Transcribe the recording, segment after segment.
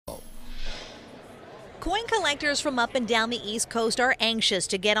Coin collectors from up and down the East Coast are anxious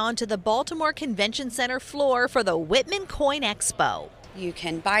to get onto the Baltimore Convention Center floor for the Whitman Coin Expo. You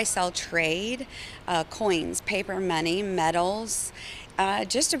can buy, sell, trade, coins, paper money, metals,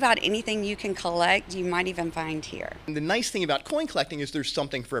 just about anything you can collect, you might even find here. And the nice thing about coin collecting is there's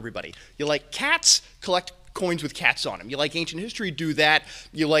something for everybody. You like cats? Collect coins with cats on them. You like ancient history? Do that.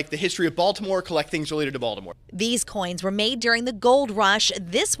 You like the history of Baltimore? Collect things related to Baltimore. These coins were made during the gold rush.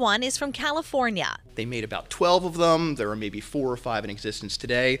 This one is from California. They made about 12 of them. There are maybe 4 or 5 in existence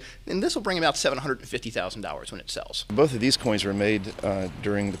today. And this will bring about $750,000 when it sells. Both of these coins were made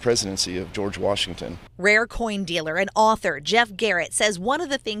during the presidency of George Washington. Rare coin dealer and author Jeff Garrett says one of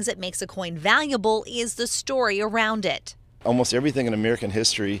the things that makes a coin valuable is the story around it. Almost everything in American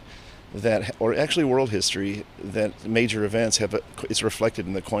history or actually world history, that major events it's reflected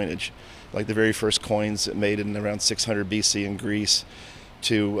in the coinage. Like the very first coins made in around 600 BC in Greece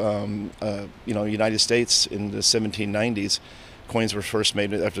to United States in the 1790s. Coins were first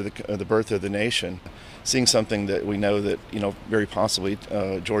made after the birth of the nation. Seeing something that we know that, very possibly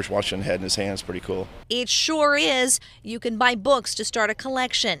George Washington had in his hands, pretty cool. It sure is. You can buy books to start a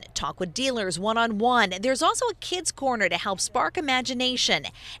collection, talk with dealers one-on-one. There's also a kids' corner to help spark imagination.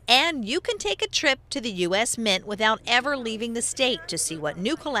 And you can take a trip to the U.S. Mint without ever leaving the state to see what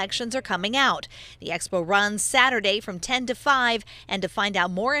new collections are coming out. The expo runs Saturday from 10 to 5, and to find out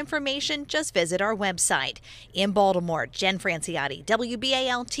more information, just visit our website. In Baltimore, Jen Franciotti,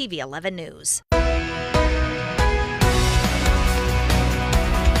 WBAL-TV 11 News.